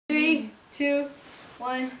3, 2,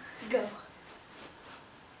 1, go.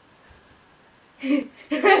 Go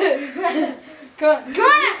on. Go on!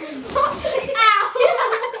 Ow!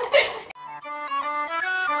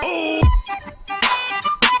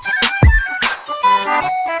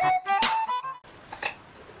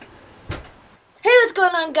 Hey, what's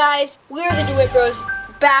going on, guys? We are the DeWitt Bros,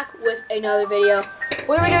 back with another video.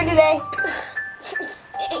 What are we doing today?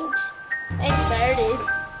 Thanks. I started.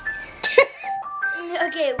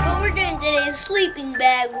 Okay, what we're doing today is sleeping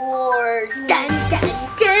bag wars. Dun dun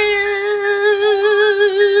dun.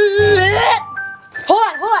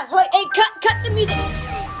 Hold on. Hey, cut the music.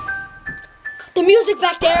 Cut the music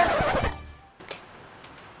back there.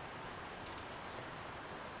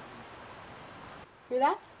 Hear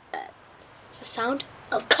that? It's the sound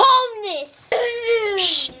of calmness.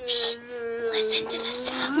 Shh, shh. Listen to the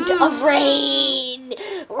sound of rain.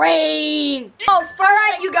 Rain. Oh,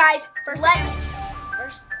 alright, you guys.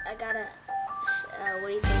 First, I gotta. What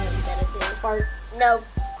do you think I'm gonna do? Fart. No.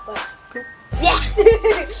 What? Poop? Yeah.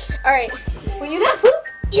 Alright. Well, you gotta poop?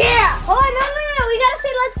 Yeah. Hold on, no. We gotta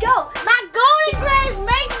say let's go. My golden grave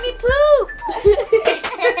makes me poop.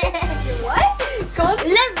 What? Go.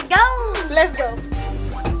 Let's go.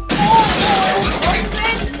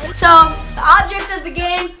 So, the object of the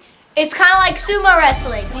game, it's kind of like sumo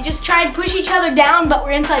wrestling. You just try and push each other down, but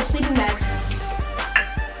we're inside sleeping bags.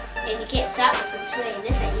 And you can't stop me from swinging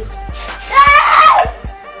this at you. Ah!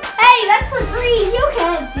 Hey, that's for free. You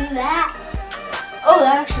can't do that. Oh,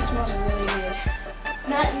 that actually smells really good.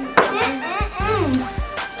 Nothing.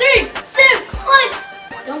 3, 2,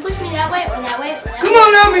 1. Don't push me that way or that way or that Come way.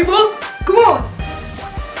 on, now, people. Come on.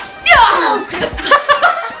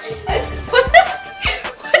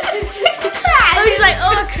 I was just like,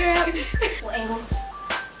 oh crap. What angle?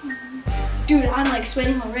 Dude, I'm like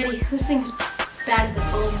sweating already. This thing is bad at the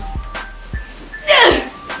bone.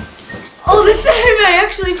 Oh, this time I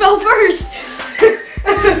actually fell first.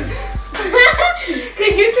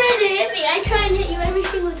 Because you're trying to hit me. I try and hit you every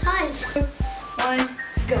single time. 1,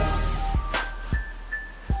 go.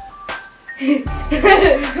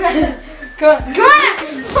 Go on. Go on!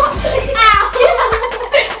 Ow!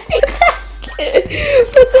 What the heck?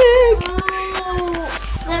 Oh,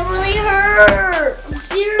 that really hurt. I'm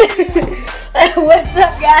serious. What's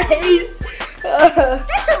up, guys?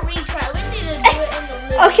 That's a retry. We need to do it in the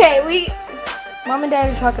living room. Okay, Mom and Dad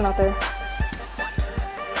are talking out there.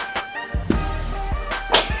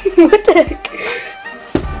 What the heck?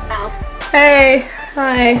 Ow. Hey,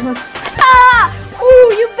 hi. Let's. Ah! Ooh,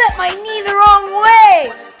 you bent my knee the wrong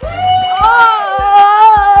way.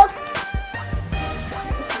 Oh!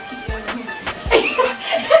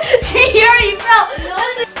 See, you already fell.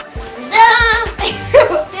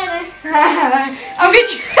 I'm gonna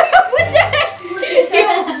try. What the heck? He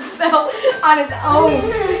almost fell on his own.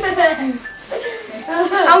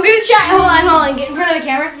 I'm gonna try. Hold on. Get in front of the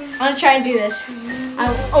camera. I'm gonna try and do this.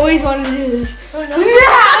 I've always wanted to do this. Oh, no.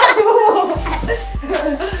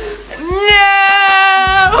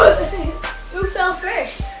 No! Who fell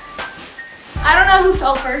first? I don't know who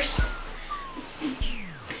fell first.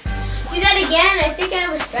 Do that again. I think I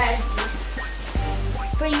have a strategy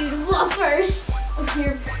for you to fall first.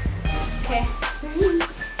 Here. Okay.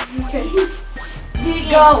 Okay.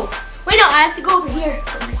 Go. Wait, no. I have to go over here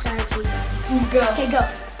for my strategy. Go. Okay, go.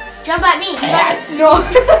 Jump at me. No.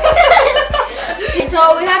 Okay,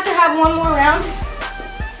 so we have to have one more round.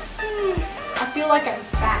 I feel like I'm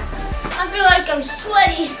fat. I feel like I'm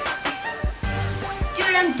sweaty.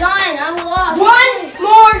 Dude, I'm done. I'm lost. One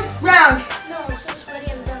more round. No, I'm so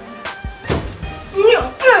sweaty. I'm done.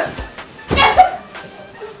 No.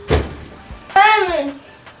 Lemon.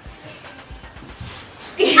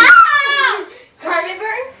 Ah! Carpet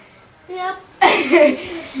burn? Yep.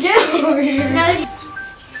 Get over here. No.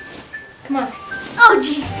 Come on. Oh,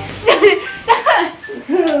 jeez.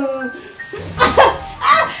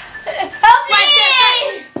 Help me!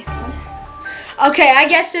 Okay, I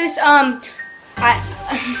guess this I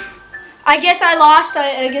guess I lost.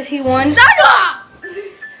 I guess he won.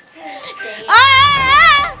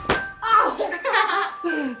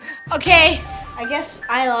 Okay, I guess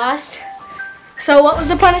I lost. So what was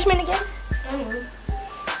the punishment again? I don't know.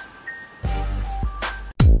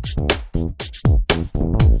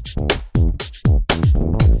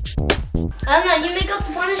 I don't know, you make up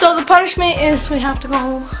the punishment. So the punishment is we have to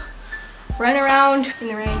go run around in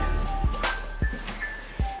the rain.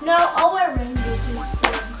 No, I'll wear rain boots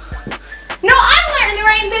instead. No, I'm wearing the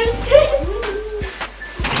rain boots.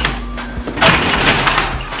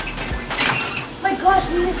 Oh my gosh,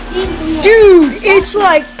 we missed steam from here. Dude, it's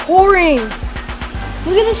like pouring.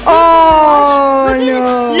 Look at the steam. Oh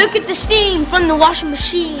no! Look at the steam from the washing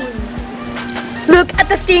machine. Look at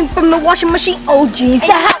the steam from the washing machine. Oh jeez,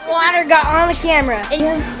 the hot water got on the camera.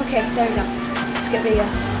 Okay, there we go. Skip video.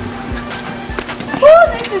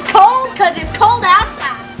 Woo, this is cold because it's cold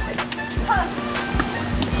outside.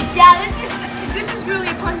 Yeah, this is really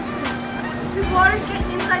a punishment. The water's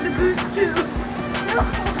getting inside the boots too.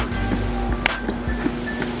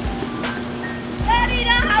 Daddy,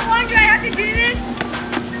 how long do I have to do this?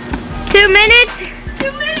 2 minutes.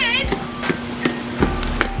 2 minutes?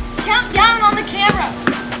 Count down on the camera.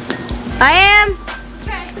 I am.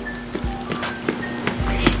 Okay.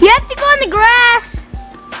 You have to go on the grass.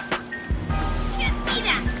 Can't see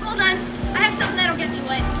that. Hold on. I have something that'll get me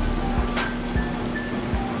wet.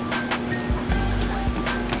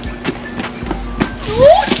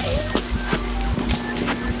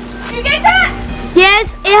 You get that?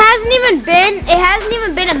 Yes, it hasn't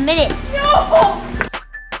even been a minute. No!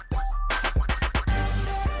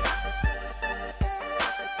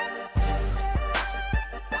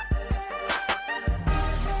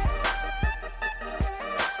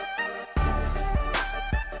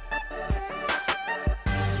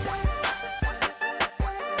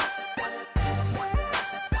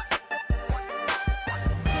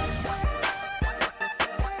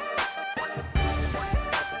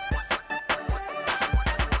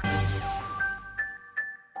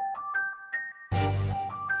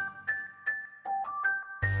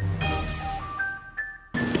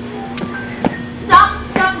 Stop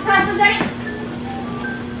the time for a second.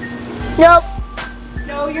 Nope.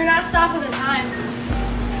 No, you're not stopping the time.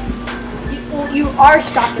 You are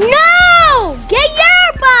stopping. No! Get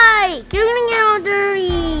your bike! You're gonna get all dirty.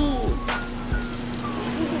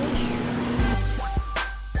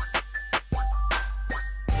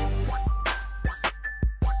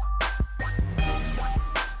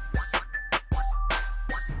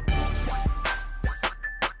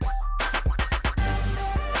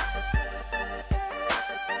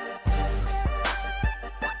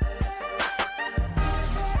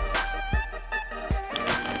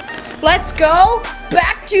 Let's go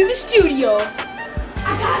back to the studio.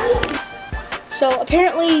 So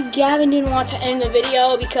apparently Gavin didn't want to end the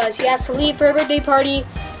video because he has to leave for a birthday party.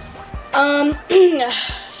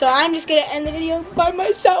 So I'm just gonna end the video by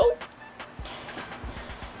myself.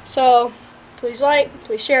 So please like,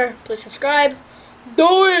 please share, please subscribe.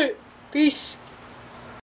 Do it. Peace.